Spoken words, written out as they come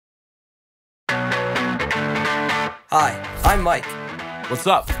Hi, I'm Mike. What's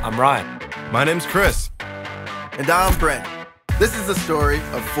up? I'm Ryan. My name's Chris. And I'm Brent. This is the story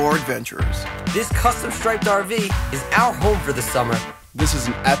of four adventurers. This custom striped RV is our home for the summer. This is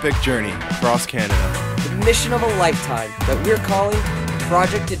an epic journey across Canada. The mission of a lifetime that we're calling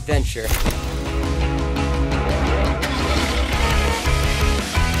Project Adventure.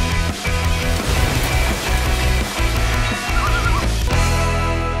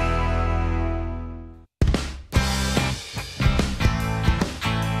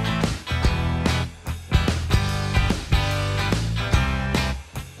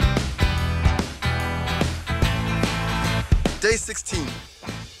 Day 16.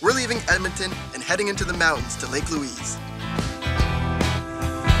 We're leaving Edmonton and heading into the mountains to Lake Louise.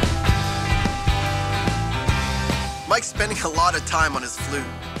 Mike's spending a lot of time on his flute.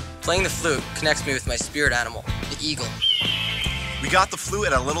 Playing the flute connects me with my spirit animal, the eagle. We got the flute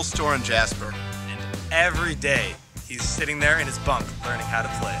at a little store in Jasper. And every day, he's sitting there in his bunk learning how to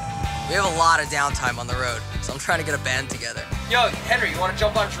play it. We have a lot of downtime on the road, so I'm trying to get a band together. Yo, Henry, you want to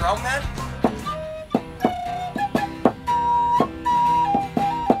jump on drum, man?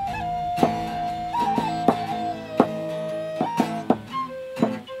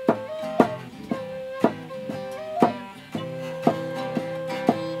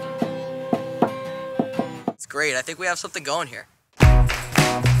 Great, I think we have something going here.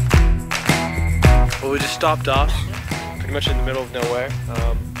 Well, we just stopped off, pretty much in the middle of nowhere.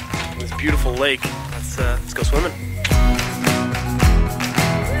 This beautiful lake. Let's go swimming.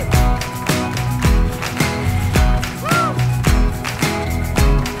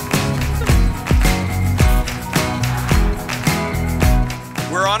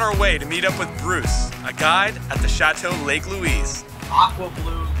 We're on our way to meet up with Bruce, a guide at the Chateau Lake Louise. Aqua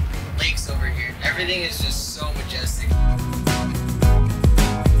blue lakes over here. Everything is just so majestic.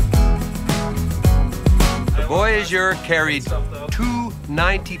 The Voyageur carried two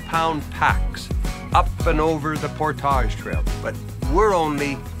 90-pound packs up and over the portage trail, but we're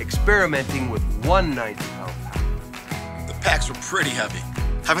only experimenting with one 90-pound pack. The packs were pretty heavy.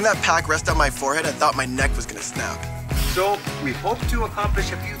 Having that pack rest on my forehead, I thought my neck was gonna snap. So we hope to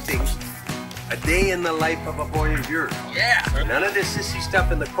accomplish a few things. A day in the life of a voyageur. Yeah! None of this sissy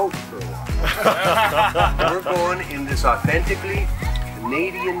stuff in the coach for a while. We're going in this authentically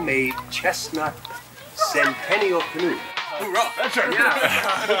Canadian-made chestnut centennial canoe. Hoorah! Adventure! Yeah.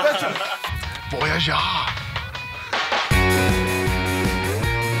 Voyageur!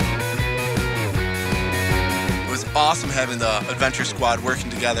 It was awesome having the adventure squad working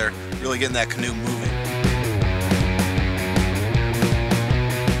together, really getting that canoe moving.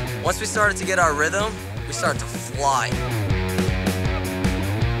 Once we started to get our rhythm, we started to fly.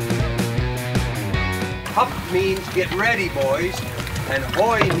 Hup means get ready, boys, and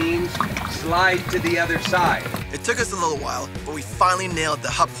hoy means slide to the other side. It took us a little while, but we finally nailed the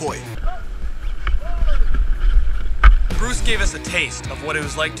hup hoy. Bruce gave us a taste of what it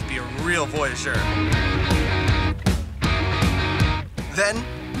was like to be a real voyageur. Then,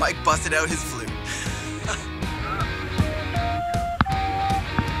 Mike busted out his flute.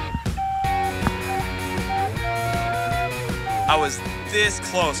 I was this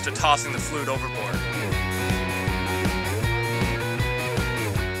close to tossing the flute overboard.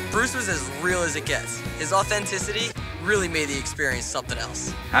 Bruce was as real as it gets. His authenticity really made the experience something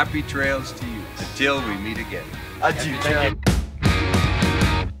else. Happy trails to you until we meet again. Adieu.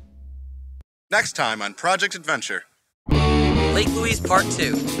 Next time on Project Adventure. Lake Louise Part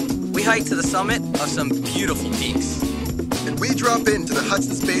 2. We hike to the summit of some beautiful peaks. And we drop into the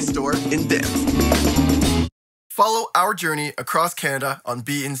Hudson Space Store in Banff. Follow our journey across Canada on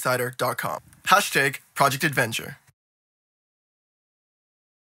BeInsider.com. #Project Adventure.